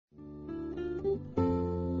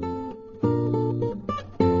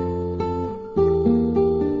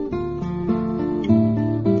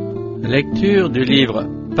Lecture du livre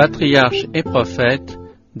Patriarches et Prophètes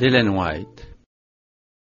d'Ellen White.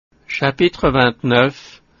 Chapitre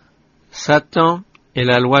 29. Satan et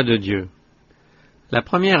la loi de Dieu. La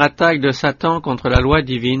première attaque de Satan contre la loi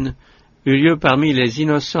divine eut lieu parmi les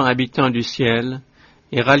innocents habitants du ciel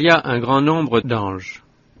et rallia un grand nombre d'anges.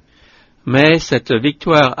 Mais cette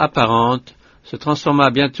victoire apparente se transforma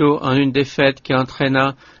bientôt en une défaite qui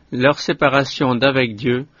entraîna leur séparation d'avec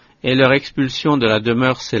Dieu et leur expulsion de la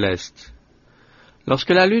demeure céleste. Lorsque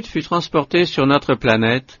la lutte fut transportée sur notre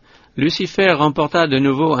planète, Lucifer remporta de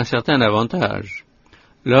nouveau un certain avantage.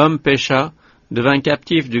 L'homme pécha, devint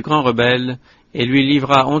captif du grand rebelle, et lui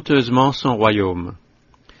livra honteusement son royaume.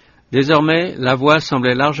 Désormais, la voie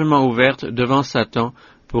semblait largement ouverte devant Satan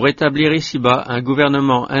pour établir ici-bas un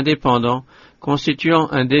gouvernement indépendant constituant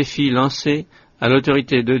un défi lancé à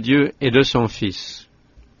l'autorité de Dieu et de son Fils.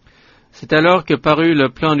 C'est alors que parut le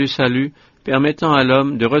plan du salut permettant à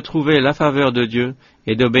l'homme de retrouver la faveur de Dieu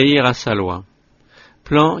et d'obéir à sa loi.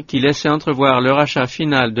 Plan qui laissait entrevoir le rachat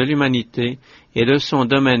final de l'humanité et de son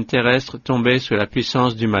domaine terrestre tombé sous la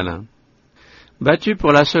puissance du malin. Battu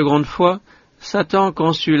pour la seconde fois, Satan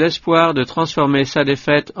conçut l'espoir de transformer sa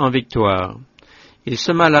défaite en victoire. Il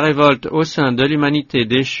sema la révolte au sein de l'humanité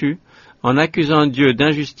déchue en accusant Dieu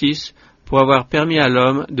d'injustice pour avoir permis à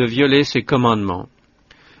l'homme de violer ses commandements.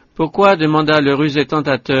 Pourquoi, demanda le rusé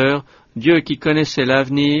tentateur, Dieu qui connaissait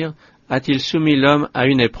l'avenir, a-t-il soumis l'homme à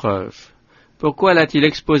une épreuve? Pourquoi l'a-t-il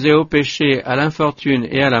exposé au péché, à l'infortune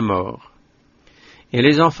et à la mort? Et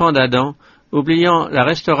les enfants d'Adam, oubliant la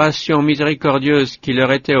restauration miséricordieuse qui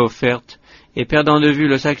leur était offerte, et perdant de vue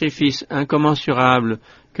le sacrifice incommensurable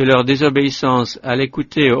que leur désobéissance allait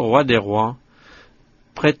coûter au roi des rois,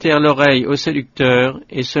 prêtèrent l'oreille au séducteur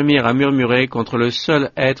et se mirent à murmurer contre le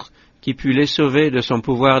seul être qui put les sauver de son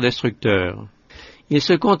pouvoir destructeur. Ils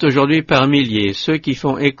se comptent aujourd'hui par milliers, ceux qui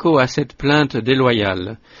font écho à cette plainte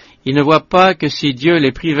déloyale. Ils ne voient pas que si Dieu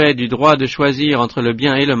les privait du droit de choisir entre le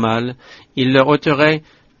bien et le mal, il leur ôterait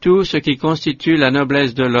tout ce qui constitue la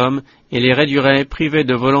noblesse de l'homme et les réduirait privés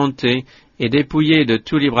de volonté et dépouillés de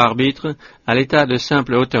tout libre arbitre à l'état de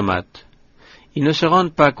simples automates. Ils ne se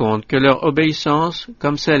rendent pas compte que leur obéissance,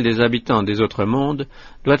 comme celle des habitants des autres mondes,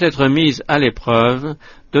 doit être mise à l'épreuve,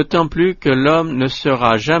 d'autant plus que l'homme ne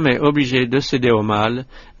sera jamais obligé de céder au mal,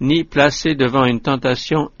 ni placé devant une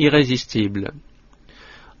tentation irrésistible.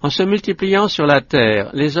 En se multipliant sur la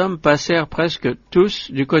terre, les hommes passèrent presque tous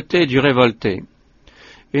du côté du révolté.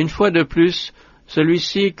 Une fois de plus,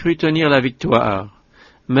 celui-ci crut tenir la victoire,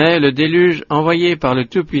 mais le déluge envoyé par le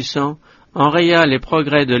Tout-Puissant enraya les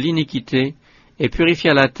progrès de l'iniquité et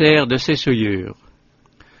purifia la terre de ses souillures.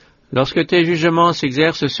 Lorsque tes jugements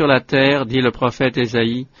s'exercent sur la terre, dit le prophète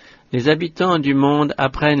Ésaïe, les habitants du monde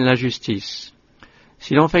apprennent la justice.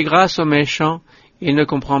 Si l'on fait grâce aux méchants, il ne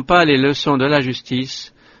comprend pas les leçons de la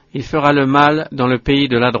justice, il fera le mal dans le pays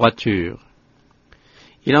de la droiture.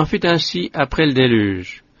 Il en fut ainsi après le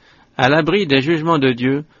déluge. À l'abri des jugements de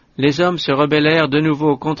Dieu, les hommes se rebellèrent de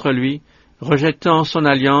nouveau contre lui, rejetant son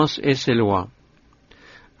alliance et ses lois.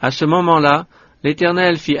 À ce moment-là,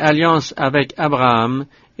 l'Éternel fit alliance avec Abraham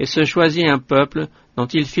et se choisit un peuple dont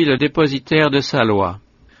il fit le dépositaire de sa loi.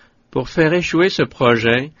 Pour faire échouer ce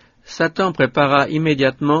projet, Satan prépara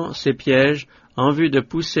immédiatement ses pièges en vue de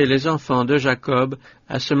pousser les enfants de Jacob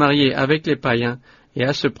à se marier avec les païens et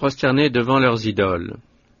à se prosterner devant leurs idoles.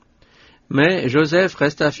 Mais Joseph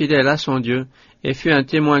resta fidèle à son Dieu et fut un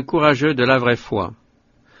témoin courageux de la vraie foi.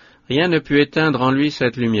 Rien ne put éteindre en lui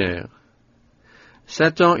cette lumière.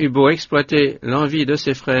 Satan eut beau exploiter l'envie de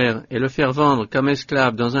ses frères et le faire vendre comme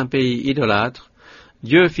esclave dans un pays idolâtre,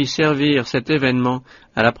 Dieu fit servir cet événement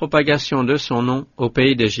à la propagation de son nom au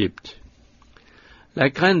pays d'Égypte. La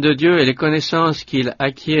crainte de Dieu et les connaissances qu'il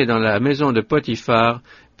acquiert dans la maison de Potiphar,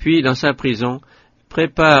 puis dans sa prison,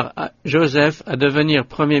 préparent Joseph à devenir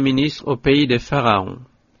premier ministre au pays des Pharaons.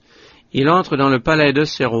 Il entre dans le palais de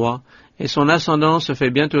ses rois, et son ascendant se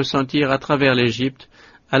fait bientôt sentir à travers l'Égypte,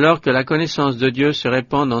 alors que la connaissance de Dieu se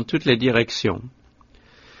répand dans toutes les directions.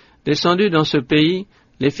 Descendus dans ce pays,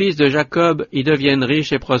 les fils de Jacob y deviennent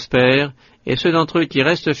riches et prospères, et ceux d'entre eux qui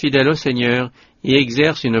restent fidèles au Seigneur y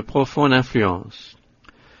exercent une profonde influence.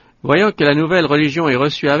 Voyant que la nouvelle religion est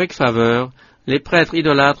reçue avec faveur, les prêtres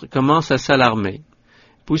idolâtres commencent à s'alarmer.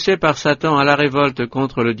 Poussés par Satan à la révolte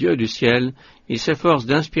contre le Dieu du ciel, ils s'efforcent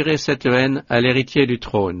d'inspirer cette haine à l'héritier du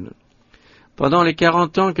trône. Pendant les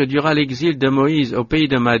 40 ans que dura l'exil de Moïse au pays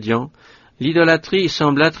de Madian, l'idolâtrie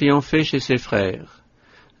sembla triompher chez ses frères.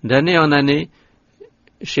 D'année en année,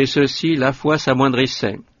 chez ceux-ci, la foi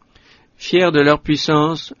s'amoindrissait. Fiers de leur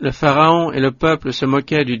puissance, le Pharaon et le peuple se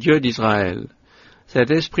moquaient du Dieu d'Israël.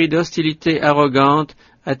 Cet esprit d'hostilité arrogante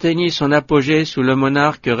atteignit son apogée sous le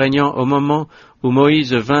monarque régnant au moment où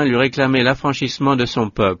Moïse vint lui réclamer l'affranchissement de son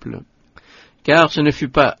peuple. Car ce ne fut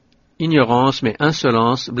pas ignorance, mais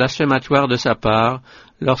insolence blasphématoire de sa part,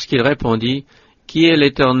 lorsqu'il répondit « Qui est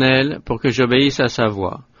l'Éternel pour que j'obéisse à sa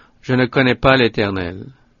voix? Je ne connais pas l'Éternel. »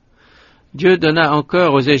 Dieu donna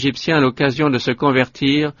encore aux Égyptiens l'occasion de se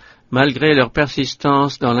convertir, malgré leur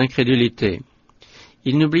persistance dans l'incrédulité.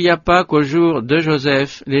 Il n'oublia pas qu'au jour de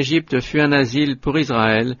Joseph, l'Égypte fut un asile pour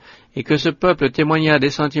Israël, et que ce peuple témoigna des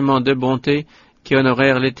sentiments de bonté qui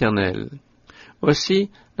honorèrent l'Éternel. Aussi,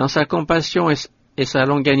 dans sa compassion et sa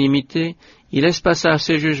longanimité, il espaça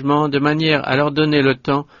ses jugements de manière à leur donner le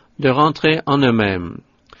temps de rentrer en eux-mêmes.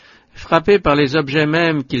 Frappés par les objets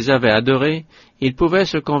mêmes qu'ils avaient adorés, ils pouvaient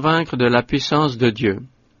se convaincre de la puissance de Dieu.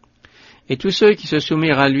 Et tous ceux qui se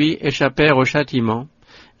soumirent à lui échappèrent au châtiment,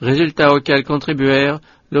 résultat auquel contribuèrent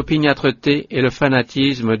l'opiniâtreté et le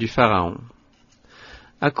fanatisme du Pharaon.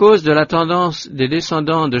 À cause de la tendance des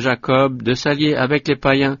descendants de Jacob de s'allier avec les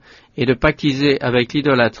païens et de pactiser avec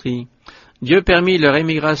l'idolâtrie, Dieu permit leur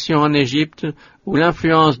émigration en Égypte, où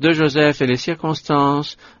l'influence de Joseph et les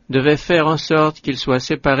circonstances devaient faire en sorte qu'ils soient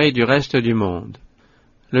séparés du reste du monde.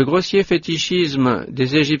 Le grossier fétichisme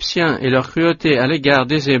des Égyptiens et leur cruauté à l'égard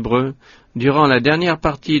des Hébreux, durant la dernière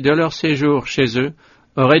partie de leur séjour chez eux,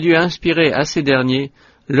 auraient dû inspirer à ces derniers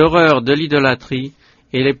l'horreur de l'idolâtrie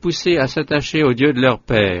et les pousser à s'attacher au Dieu de leur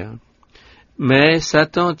père. Mais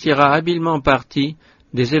Satan tira habilement parti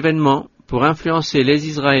des événements pour influencer les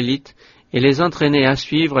Israélites et les entraîner à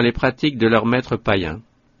suivre les pratiques de leurs maîtres païens.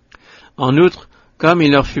 En outre, comme il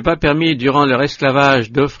ne leur fut pas permis durant leur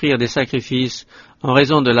esclavage d'offrir des sacrifices en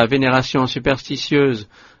raison de la vénération superstitieuse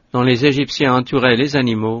dont les Égyptiens entouraient les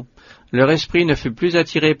animaux, leur esprit ne fut plus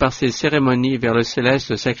attiré par ces cérémonies vers le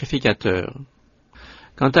céleste sacrificateur.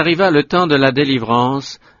 Quand arriva le temps de la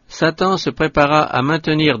délivrance, Satan se prépara à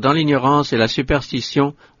maintenir dans l'ignorance et la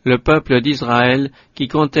superstition le peuple d'Israël qui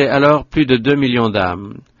comptait alors plus de 2 millions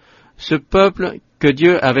d'âmes. Ce peuple que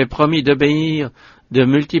Dieu avait promis d'obéir, de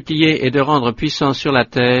multiplier et de rendre puissant sur la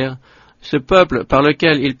terre, ce peuple par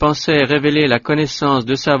lequel il pensait révéler la connaissance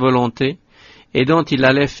de sa volonté et dont il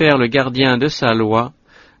allait faire le gardien de sa loi,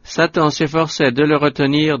 Satan s'efforçait de le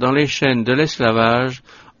retenir dans les chaînes de l'esclavage,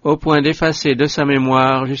 au point d'effacer de sa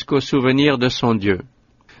mémoire jusqu'au souvenir de son Dieu.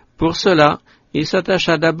 Pour cela, il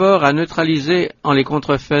s'attacha d'abord à neutraliser, en les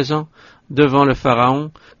contrefaisant devant le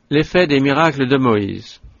Pharaon, l'effet des miracles de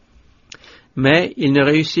Moïse. Mais il ne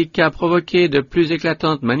réussit qu'à provoquer de plus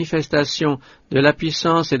éclatantes manifestations de la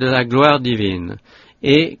puissance et de la gloire divine,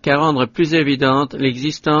 et qu'à rendre plus évidente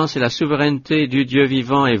l'existence et la souveraineté du Dieu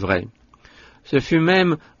vivant et vrai. Ce fut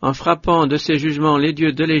même en frappant de ses jugements les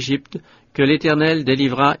dieux de l'Égypte que l'Éternel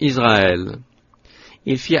délivra Israël.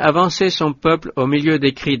 Il fit avancer son peuple au milieu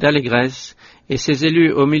des cris d'allégresse et ses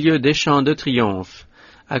élus au milieu des chants de triomphe,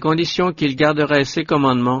 à condition qu'ils garderaient ses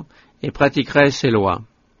commandements et pratiqueraient ses lois.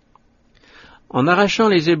 En arrachant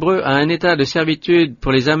les Hébreux à un état de servitude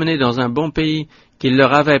pour les amener dans un bon pays qu'il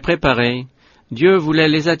leur avait préparé, Dieu voulait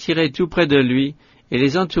les attirer tout près de lui et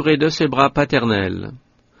les entourer de ses bras paternels.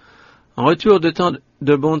 En retour de tant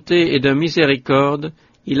de bonté et de miséricorde,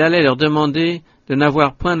 il allait leur demander de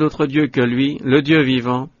n'avoir point d'autre Dieu que lui, le Dieu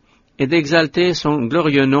vivant, et d'exalter son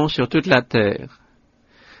glorieux nom sur toute la terre.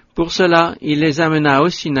 Pour cela, il les amena au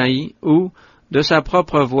Sinaï, où, de sa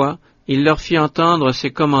propre voix, il leur fit entendre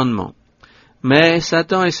ses commandements. Mais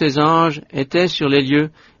Satan et ses anges étaient sur les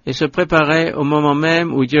lieux et se préparaient au moment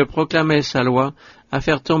même où Dieu proclamait sa loi à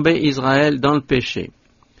faire tomber Israël dans le péché.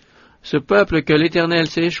 Ce peuple que l'Éternel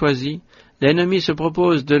s'est choisi, l'ennemi se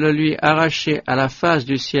propose de le lui arracher à la face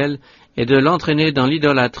du ciel et de l'entraîner dans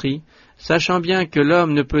l'idolâtrie, sachant bien que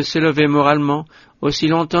l'homme ne peut s'élever moralement aussi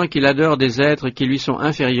longtemps qu'il adore des êtres qui lui sont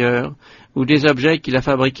inférieurs ou des objets qu'il a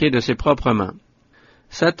fabriqués de ses propres mains.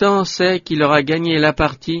 Satan sait qu'il aura gagné la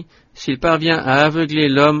partie s'il parvient à aveugler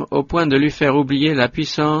l'homme au point de lui faire oublier la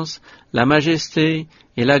puissance, la majesté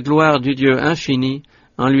et la gloire du Dieu infini,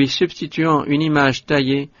 en lui substituant une image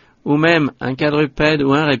taillée, ou même un quadrupède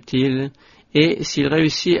ou un reptile, et s'il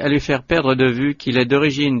réussit à lui faire perdre de vue qu'il est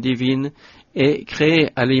d'origine divine et créé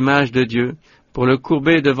à l'image de Dieu, pour le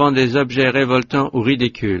courber devant des objets révoltants ou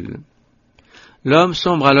ridicules. L'homme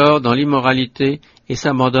sombre alors dans l'immoralité et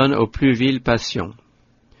s'abandonne aux plus viles passions.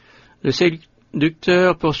 Le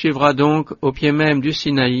séducteur poursuivra donc au pied même du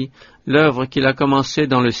Sinaï l'œuvre qu'il a commencée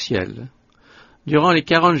dans le ciel. Durant les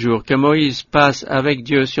 40 jours que Moïse passe avec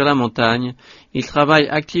Dieu sur la montagne, il travaille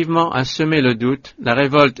activement à semer le doute, la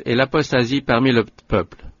révolte et l'apostasie parmi le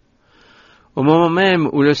peuple. Au moment même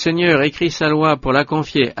où le Seigneur écrit sa loi pour la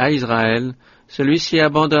confier à Israël, celui-ci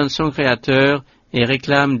abandonne son Créateur et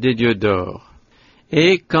réclame des dieux d'or.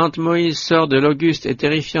 Et quand Moïse sort de l'auguste et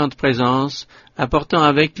terrifiante présence, apportant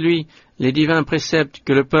avec lui les divins préceptes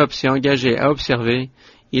que le peuple s'est engagé à observer,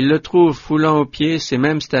 il le trouve foulant aux pieds ces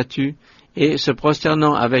mêmes statues et se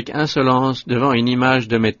prosternant avec insolence devant une image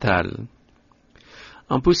de métal.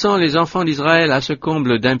 En poussant les enfants d'Israël à ce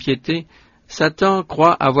comble d'impiété, Satan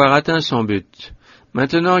croit avoir atteint son but.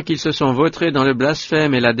 Maintenant qu'ils se sont vautrés dans le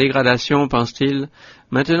blasphème et la dégradation, pense-t-il,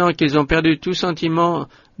 maintenant qu'ils ont perdu tout sentiment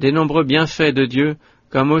des nombreux bienfaits de Dieu,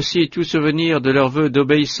 comme aussi tout souvenir de leurs vœux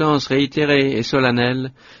d'obéissance réitérés et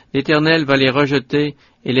solennels, l'Éternel va les rejeter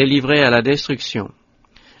et les livrer à la destruction.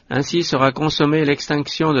 Ainsi sera consommée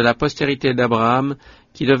l'extinction de la postérité d'Abraham,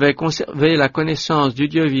 qui devait conserver la connaissance du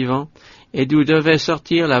Dieu vivant, et d'où devait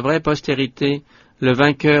sortir la vraie postérité, le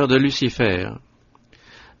vainqueur de Lucifer.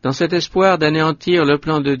 Dans cet espoir d'anéantir le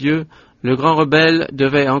plan de Dieu, le grand rebelle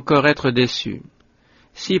devait encore être déçu.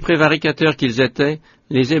 Si prévaricateurs qu'ils étaient,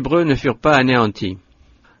 les Hébreux ne furent pas anéantis.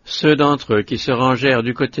 Ceux d'entre eux qui se rangèrent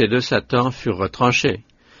du côté de Satan furent retranchés.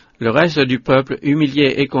 Le reste du peuple,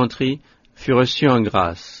 humilié et contrit, fut reçu en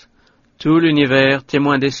grâce. Tout l'univers,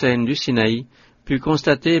 témoin des scènes du Sinaï, put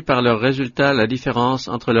constater par leurs résultats la différence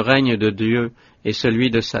entre le règne de Dieu et celui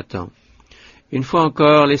de Satan. Une fois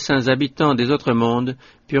encore, les saints habitants des autres mondes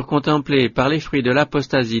purent contempler par les fruits de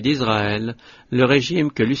l'apostasie d'Israël le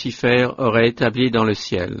régime que Lucifer aurait établi dans le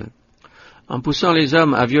ciel. En poussant les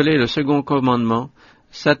hommes à violer le second commandement,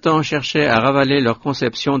 Satan cherchait à ravaler leur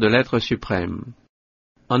conception de l'être suprême.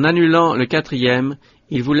 En annulant le quatrième,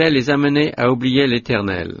 il voulait les amener à oublier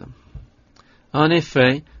l'Éternel. En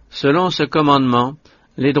effet, selon ce commandement,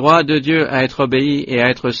 les droits de Dieu à être obéis et à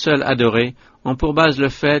être seul adorés ont pour base le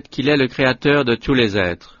fait qu'il est le créateur de tous les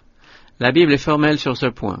êtres. La Bible est formelle sur ce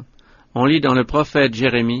point. On lit dans le prophète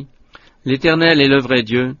Jérémie, « L'Éternel est le vrai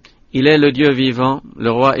Dieu, il est le Dieu vivant,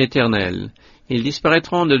 le roi éternel. Ils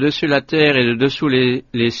disparaîtront de dessus la terre et de dessous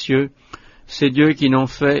les cieux, ces dieux qui n'ont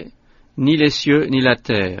fait ni les cieux ni la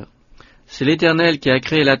terre. C'est l'Éternel qui a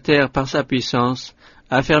créé la terre par sa puissance,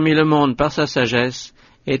 affermi le monde par sa sagesse,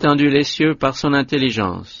 étendu les cieux par son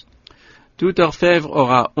intelligence. Tout orfèvre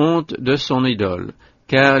aura honte de son idole,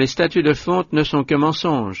 car les statues de fonte ne sont que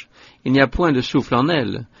mensonges. Il n'y a point de souffle en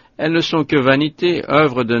elles. Elles ne sont que vanité,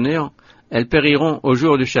 œuvre de néant. Elles périront au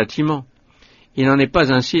jour du châtiment. Il n'en est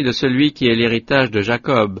pas ainsi de celui qui est l'héritage de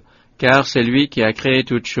Jacob, car c'est lui qui a créé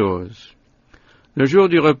toutes choses. Le jour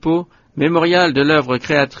du repos, mémorial de l'œuvre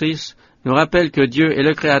créatrice, nous rappelle que Dieu est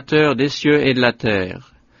le créateur des cieux et de la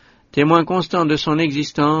terre. Témoin constant de son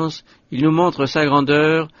existence, il nous montre sa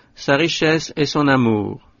grandeur, sa richesse et son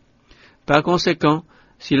amour. Par conséquent,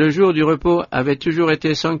 si le jour du repos avait toujours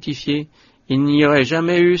été sanctifié, il n'y aurait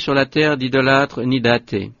jamais eu sur la terre d'idolâtres ni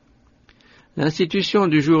d'athées. L'institution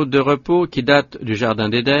du jour de repos, qui date du Jardin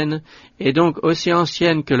d'Éden, est donc aussi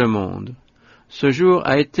ancienne que le monde. Ce jour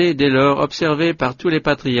a été dès lors observé par tous les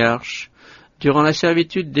patriarches. Durant la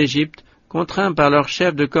servitude d'Égypte, contraints par leur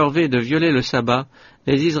chef de corvée de violer le sabbat,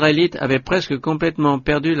 les Israélites avaient presque complètement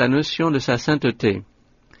perdu la notion de sa sainteté.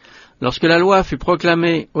 Lorsque la loi fut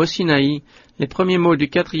proclamée au Sinaï, les premiers mots du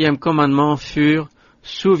quatrième commandement furent «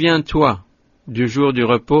 Souviens-toi » du jour du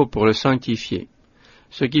repos pour le sanctifier.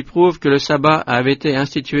 Ce qui prouve que le sabbat avait été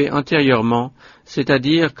institué antérieurement,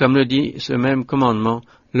 c'est-à-dire, comme le dit ce même commandement,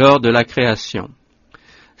 lors de la création.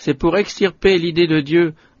 C'est pour extirper l'idée de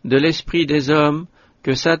Dieu de l'esprit des hommes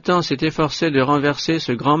que Satan s'est efforcé de renverser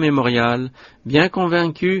ce grand mémorial, bien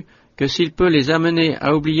convaincu que s'il peut les amener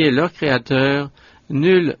à oublier leur Créateur,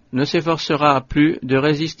 nul ne s'efforcera plus de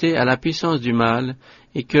résister à la puissance du mal,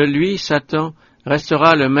 et que lui, Satan,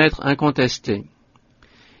 restera le maître incontesté.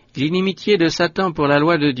 L'inimitié de Satan pour la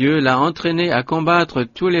loi de Dieu l'a entraîné à combattre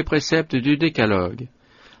tous les préceptes du décalogue.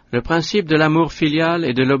 Le principe de l'amour filial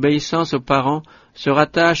et de l'obéissance aux parents se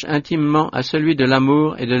rattache intimement à celui de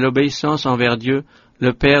l'amour et de l'obéissance envers Dieu,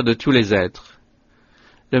 le Père de tous les êtres.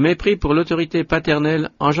 Le mépris pour l'autorité paternelle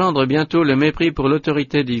engendre bientôt le mépris pour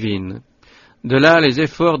l'autorité divine. De là les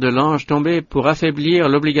efforts de l'ange tombé pour affaiblir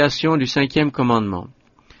l'obligation du cinquième commandement.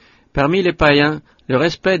 Parmi les païens, le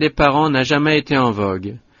respect des parents n'a jamais été en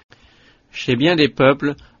vogue. Chez bien des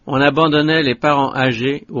peuples, on abandonnait les parents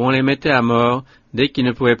âgés ou on les mettait à mort dès qu'ils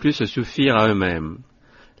ne pouvaient plus se suffire à eux-mêmes.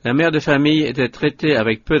 La mère de famille était traitée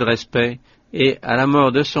avec peu de respect et, à la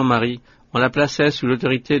mort de son mari, on la plaçait sous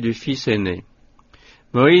l'autorité du fils aîné.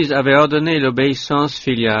 Moïse avait ordonné l'obéissance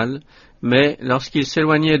filiale, mais lorsqu'il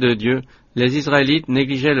s'éloignait de Dieu, les Israélites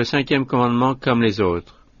négligeaient le cinquième commandement comme les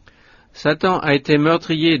autres. Satan a été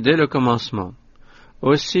meurtrier dès le commencement.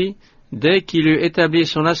 Aussi, dès qu'il eut établi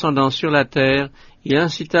son ascendance sur la terre, il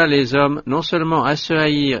incita les hommes non seulement à se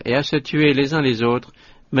haïr et à se tuer les uns les autres,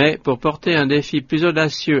 mais pour porter un défi plus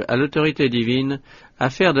audacieux à l'autorité divine, à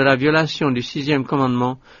faire de la violation du 6e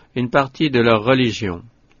commandement une partie de leur religion.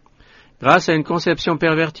 Grâce à une conception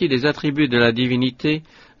pervertie des attributs de la divinité,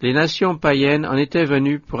 les nations païennes en étaient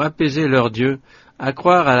venues pour apaiser leur Dieu, à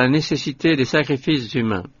croire à la nécessité des sacrifices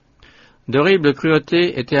humains. D'horribles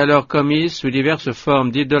cruautés étaient alors commises sous diverses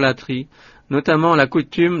formes d'idolâtrie, notamment la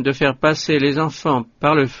coutume de faire passer les enfants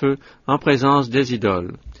par le feu en présence des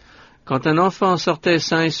idoles. Quand un enfant sortait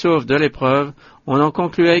sain et sauf de l'épreuve, on en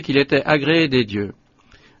concluait qu'il était agréé des dieux.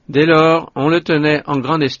 Dès lors, on le tenait en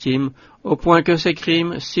grande estime, au point que ses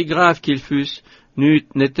crimes, si graves qu'ils fussent,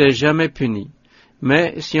 n'étaient jamais punis.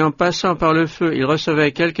 Mais si en passant par le feu il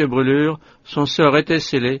recevait quelque brûlure, son sort était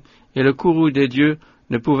scellé, et le courroux des dieux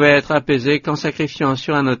ne pouvait être apaisé qu'en sacrifiant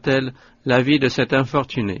sur un autel la vie de cet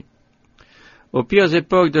infortuné. Aux pires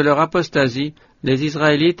époques de leur apostasie, les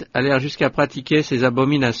Israélites allèrent jusqu'à pratiquer ces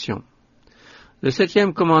abominations. Le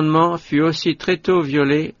 7e commandement fut aussi très tôt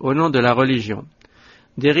violé au nom de la religion.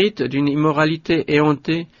 Des rites d'une immoralité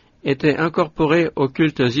éhontée étaient incorporés aux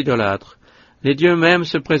cultes idolâtres. Les dieux mêmes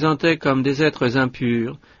se présentaient comme des êtres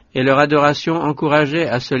impurs, et leur adoration encourageait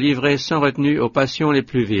à se livrer sans retenue aux passions les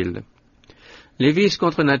plus viles. Les vices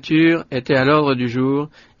contre nature étaient à l'ordre du jour,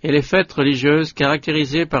 et les fêtes religieuses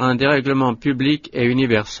caractérisées par un dérèglement public et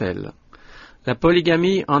universel. La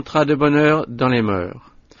polygamie entra de bonne heure dans les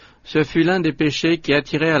mœurs. Ce fut l'un des péchés qui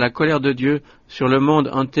attirait à la colère de Dieu sur le monde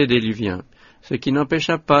antédéluvien, ce qui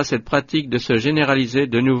n'empêcha pas cette pratique de se généraliser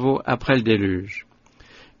de nouveau après le déluge.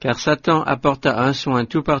 Car Satan apporta un soin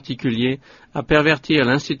tout particulier à pervertir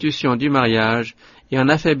l'institution du mariage et en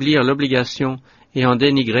affaiblir l'obligation et en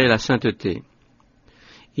dénigrer la sainteté.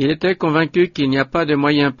 Il était convaincu qu'il n'y a pas de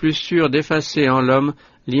moyen plus sûr d'effacer en l'homme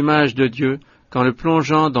l'image de Dieu qu'en le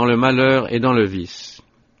plongeant dans le malheur et dans le vice.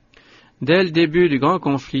 Dès le début du grand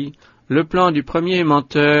conflit, le plan du premier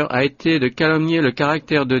menteur a été de calomnier le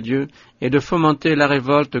caractère de Dieu et de fomenter la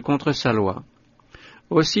révolte contre sa loi.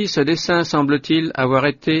 Aussi ce dessein semble-t-il avoir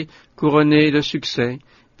été couronné de succès,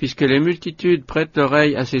 puisque les multitudes prêtent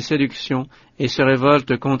l'oreille à ses séductions et se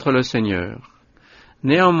révoltent contre le Seigneur.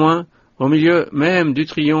 Néanmoins, au milieu même du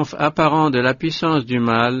triomphe apparent de la puissance du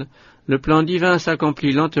mal, le plan divin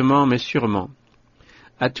s'accomplit lentement mais sûrement.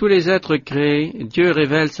 À tous les êtres créés, Dieu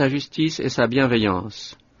révèle sa justice et sa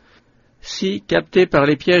bienveillance. Si, capté par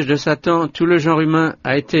les pièges de Satan, tout le genre humain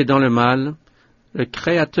a été dans le mal, le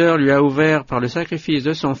Créateur lui a ouvert par le sacrifice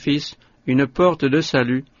de son Fils une porte de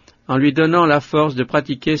salut, en lui donnant la force de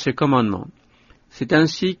pratiquer ses commandements. C'est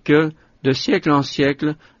ainsi que, de siècle en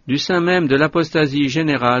siècle, du sein même de l'apostasie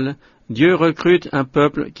générale, Dieu recrute un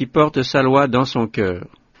peuple qui porte sa loi dans son cœur.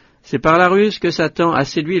 C'est par la ruse que Satan a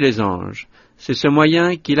séduit les anges. C'est ce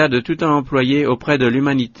moyen qu'il a de tout temps employé auprès de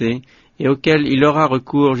l'humanité et auquel il aura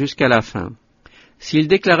recours jusqu'à la fin. S'il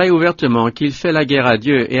déclarait ouvertement qu'il fait la guerre à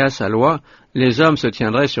Dieu et à sa loi, les hommes se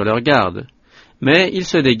tiendraient sur leur garde. Mais il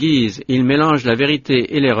se déguise, il mélange la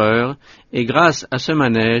vérité et l'erreur, et grâce à ce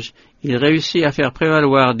manège, il réussit à faire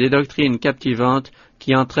prévaloir des doctrines captivantes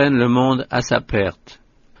qui entraînent le monde à sa perte.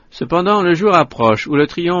 Cependant, le jour approche où le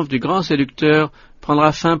triomphe du grand séducteur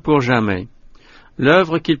prendra fin pour jamais.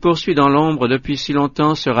 L'œuvre qu'il poursuit dans l'ombre depuis si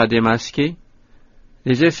longtemps sera démasquée.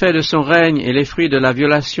 Les effets de son règne et les fruits de la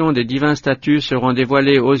violation des divins statuts seront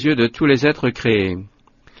dévoilés aux yeux de tous les êtres créés.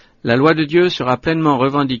 La loi de Dieu sera pleinement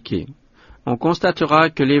revendiquée. On constatera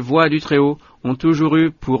que les voies du Très-Haut ont toujours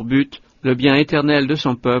eu pour but le bien éternel de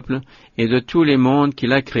son peuple et de tous les mondes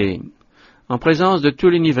qu'il a créés. En présence de tout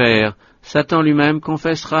l'univers, Satan lui-même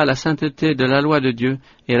confessera la sainteté de la loi de Dieu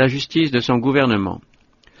et la justice de son gouvernement.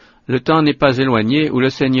 Le temps n'est pas éloigné où le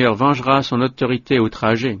Seigneur vengera son autorité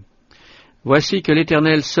outragée. Voici que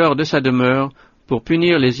l'Éternel sort de sa demeure pour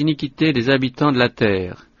punir les iniquités des habitants de la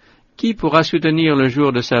terre. Qui pourra soutenir le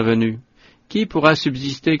jour de sa venue? Qui pourra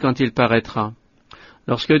subsister quand il paraîtra?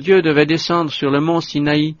 Lorsque Dieu devait descendre sur le mont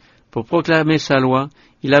Sinaï pour proclamer sa loi,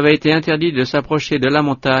 il avait été interdit de s'approcher de la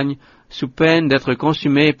montagne sous peine d'être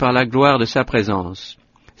consumé par la gloire de sa présence.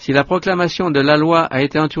 Si la proclamation de la loi a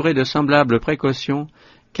été entourée de semblables précautions,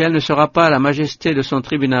 quelle ne sera pas la majesté de son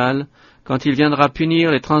tribunal quand il viendra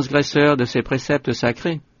punir les transgresseurs de ses préceptes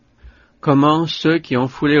sacrés? Comment ceux qui ont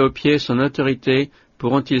foulé aux pieds son autorité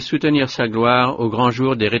pourront-ils soutenir sa gloire au grand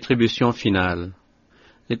jour des rétributions finales?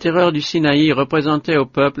 Les terreurs du Sinaï représentaient au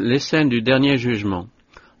peuple les scènes du dernier jugement.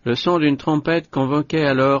 Le son d'une trompette convoquait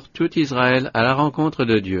alors tout Israël à la rencontre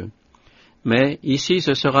de Dieu. Mais ici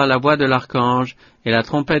ce sera la voix de l'archange et la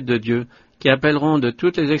trompette de Dieu qui appelleront de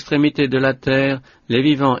toutes les extrémités de la terre les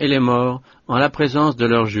vivants et les morts en la présence de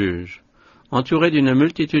leur juge. Entouré d'une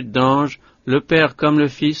multitude d'anges, le Père comme le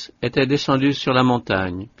Fils étaient descendus sur la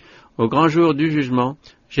montagne. Au grand jour du jugement,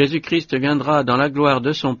 Jésus-Christ viendra dans la gloire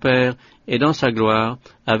de son Père et dans sa gloire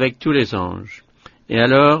avec tous les anges. Et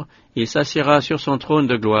alors, il s'assiera sur son trône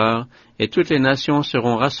de gloire, et toutes les nations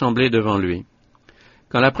seront rassemblées devant lui.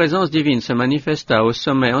 Quand la présence divine se manifesta au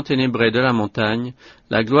sommet enténébré de la montagne,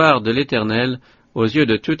 la gloire de l'Éternel, aux yeux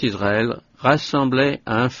de tout Israël, rassemblait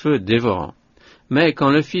à un feu dévorant. Mais quand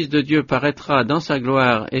le Fils de Dieu paraîtra dans sa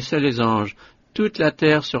gloire et sous les anges, toute la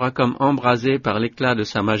terre sera comme embrasée par l'éclat de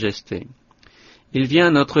sa majesté. Il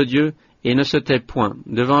vient notre Dieu et ne se tait point.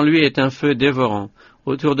 Devant lui est un feu dévorant,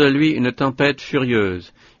 autour de lui une tempête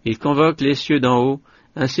furieuse. Il convoque les cieux d'en haut,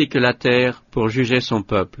 ainsi que la terre, pour juger son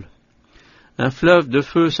peuple. Un fleuve de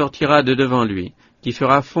feu sortira de devant lui, qui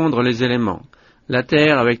fera fondre les éléments. La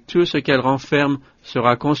terre, avec tout ce qu'elle renferme,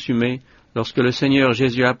 sera consumée, lorsque le Seigneur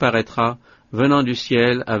Jésus apparaîtra, venant du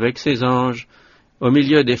ciel avec ses anges, au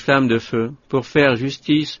milieu des flammes de feu, pour faire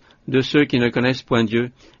justice de ceux qui ne connaissent point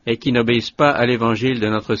Dieu et qui n'obéissent pas à l'évangile de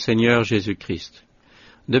notre Seigneur Jésus-Christ.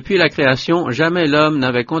 Depuis la création, jamais l'homme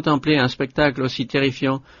n'avait contemplé un spectacle aussi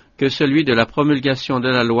terrifiant que celui de la promulgation de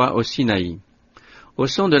la loi au Sinaï. Au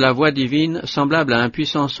son de la voix divine, semblable à un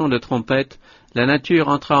puissant son de trompette, la nature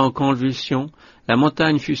entra en convulsion, la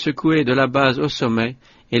montagne fut secouée de la base au sommet,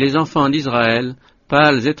 et les enfants d'Israël,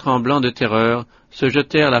 pâles et tremblants de terreur, se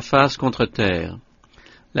jetèrent la face contre terre.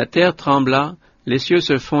 La terre trembla, les cieux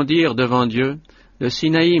se fondirent devant Dieu, le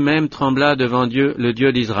Sinaï même trembla devant Dieu, le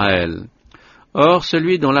Dieu d'Israël. Or,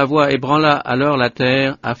 celui dont la voix ébranla alors la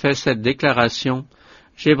terre a fait cette déclaration,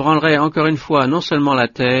 « J'ébranlerai encore une fois non seulement la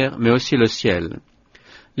terre, mais aussi le ciel. »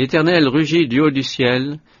 L'Éternel rugit du haut du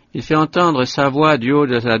ciel, il fait entendre sa voix du haut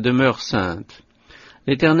de la demeure sainte.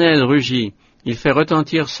 L'Éternel rugit, il fait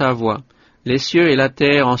retentir sa voix, les cieux et la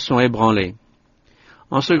terre en sont ébranlés.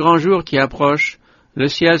 En ce grand jour qui approche, le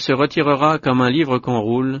ciel se retirera comme un livre qu'on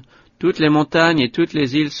roule, toutes les montagnes et toutes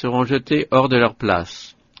les îles seront jetées hors de leur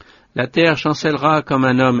place. La terre chancellera comme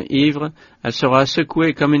un homme ivre, elle sera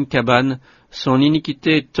secouée comme une cabane, son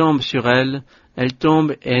iniquité tombe sur elle, elle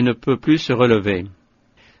tombe et ne peut plus se relever.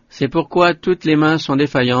 C'est pourquoi toutes les mains sont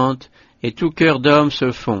défaillantes, et tout cœur d'homme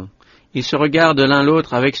se fond. Ils se regardent l'un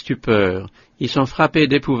l'autre avec stupeur, ils sont frappés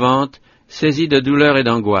d'épouvante, saisis de douleur et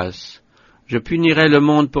d'angoisse. Je punirai le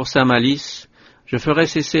monde pour sa malice, je ferai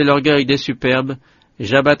cesser l'orgueil des superbes, et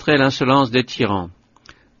j'abattrai l'insolence des tyrans.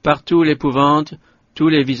 Partout l'épouvante, tous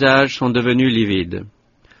les visages sont devenus livides.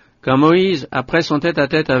 Quand Moïse, après son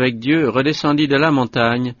tête-à-tête avec Dieu, redescendit de la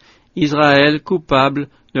montagne, Israël, coupable,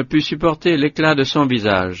 ne put supporter l'éclat de son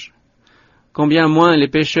visage. Combien moins les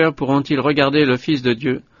pécheurs pourront-ils regarder le Fils de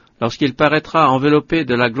Dieu, lorsqu'il paraîtra enveloppé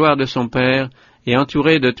de la gloire de son Père et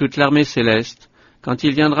entouré de toute l'armée céleste, quand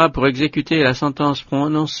il viendra pour exécuter la sentence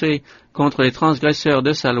prononcée contre les transgresseurs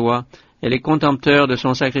de sa loi et les contempteurs de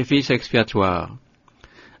son sacrifice expiatoire.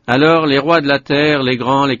 Alors les rois de la terre, les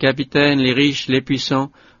grands, les capitaines, les riches, les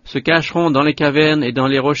puissants, se cacheront dans les cavernes et dans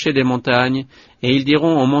les rochers des montagnes, et ils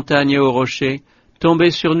diront aux montagnes et aux rochers, «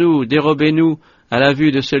 Tombez sur nous, dérobez-nous à la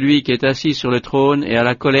vue de celui qui est assis sur le trône et à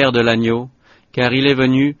la colère de l'agneau, car il est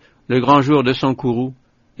venu, le grand jour de son courroux,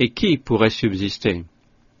 et qui pourrait subsister ?»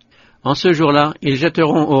 En ce jour-là, ils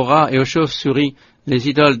jetteront aux rats et aux chauves-souris les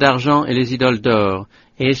idoles d'argent et les idoles d'or,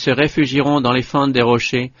 et ils se réfugieront dans les fentes des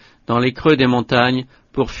rochers, dans les creux des montagnes,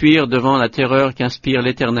 pour fuir devant la terreur qu'inspire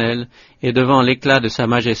l'Éternel et devant l'éclat de sa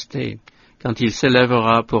majesté, quand il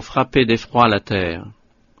s'élèvera pour frapper d'effroi la terre.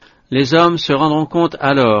 Les hommes se rendront compte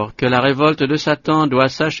alors que la révolte de Satan doit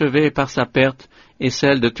s'achever par sa perte et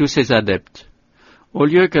celle de tous ses adeptes. Au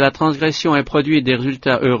lieu que la transgression ait produit des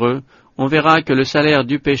résultats heureux, on verra que le salaire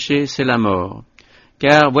du péché, c'est la mort.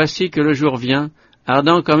 Car voici que le jour vient,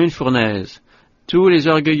 ardent comme une fournaise. Tous les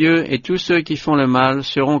orgueilleux et tous ceux qui font le mal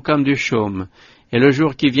seront comme du chaume, et le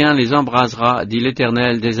jour qui vient les embrasera, dit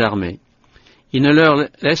l'Éternel des armées. Il ne leur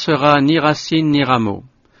laissera ni racine ni rameaux.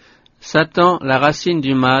 Satan, la racine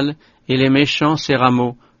du mal, et les méchants, ses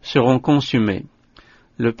rameaux, seront consumés.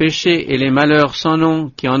 Le péché et les malheurs sans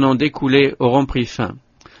nom qui en ont découlé auront pris fin.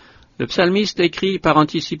 Le psalmiste écrit par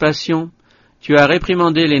anticipation, « Tu as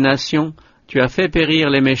réprimandé les nations, tu as fait périr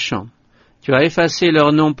les méchants. Tu as effacé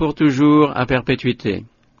leur nom pour toujours à perpétuité. »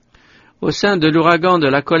 Au sein de l'ouragan de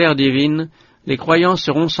la colère divine, les croyants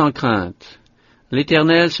seront sans crainte.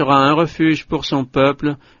 L'Éternel sera un refuge pour son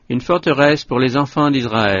peuple, une forteresse pour les enfants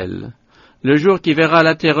d'Israël. Le jour qui verra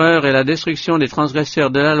la terreur et la destruction des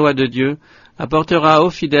transgresseurs de la loi de Dieu apportera aux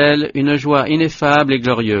fidèles une joie ineffable et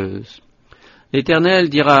glorieuse. L'Éternel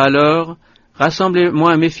dira alors, «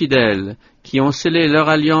 Rassemblez-moi mes fidèles, qui ont scellé leur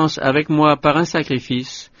alliance avec moi par un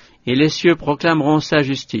sacrifice, et les cieux proclameront sa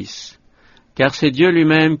justice. Car c'est Dieu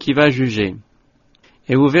lui-même qui va juger. »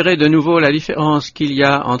 Et vous verrez de nouveau la différence qu'il y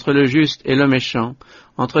a entre le juste et le méchant,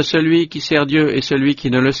 entre celui qui sert Dieu et celui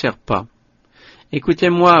qui ne le sert pas.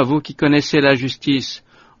 Écoutez-moi, vous qui connaissez la justice,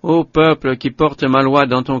 ô peuple qui porte ma loi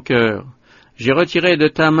dans ton cœur. J'ai retiré de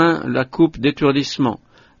ta main la coupe d'étourdissement.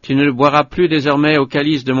 Tu ne boiras plus désormais au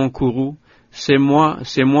calice de mon courroux. C'est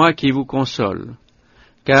moi qui vous console.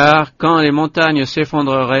 Car quand les montagnes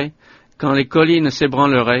s'effondreraient, quand les collines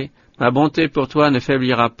s'ébranleraient, ma bonté pour toi ne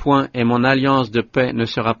faiblira point et mon alliance de paix ne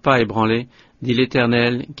sera pas ébranlée, dit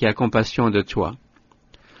l'Éternel qui a compassion de toi.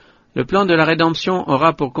 Le plan de la rédemption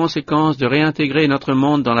aura pour conséquence de réintégrer notre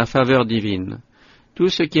monde dans la faveur divine. Tout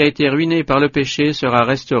ce qui a été ruiné par le péché sera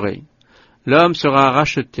restauré. L'homme sera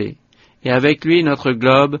racheté, et avec lui notre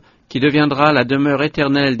globe, qui deviendra la demeure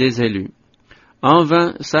éternelle des élus. En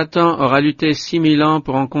vain, Satan aura lutté 6000 ans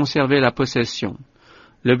pour en conserver la possession.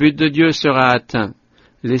 Le but de Dieu sera atteint.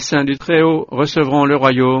 Les saints du Très-Haut recevront le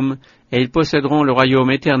royaume, et ils posséderont le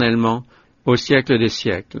royaume éternellement, au siècle des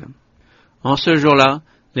siècles. En ce jour-là,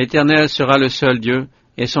 l'Éternel sera le seul Dieu,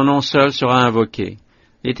 et son nom seul sera invoqué.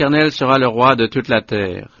 L'Éternel sera le roi de toute la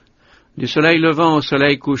terre. Du soleil levant au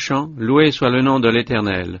soleil couchant, loué soit le nom de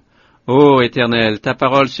l'Éternel. Ô Éternel, ta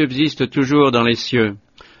parole subsiste toujours dans les cieux.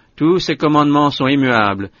 Tous ces commandements sont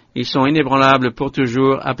immuables, ils sont inébranlables pour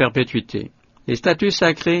toujours à perpétuité. Les statuts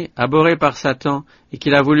sacrés, abhorrés par Satan et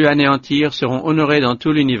qu'il a voulu anéantir, seront honorés dans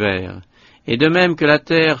tout l'univers. Et de même que la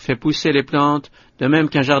terre fait pousser les plantes, de même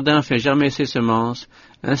qu'un jardin fait germer ses semences,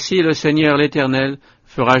 ainsi le Seigneur l'Éternel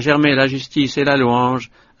fera germer la justice et la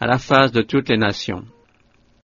louange à la face de toutes les nations.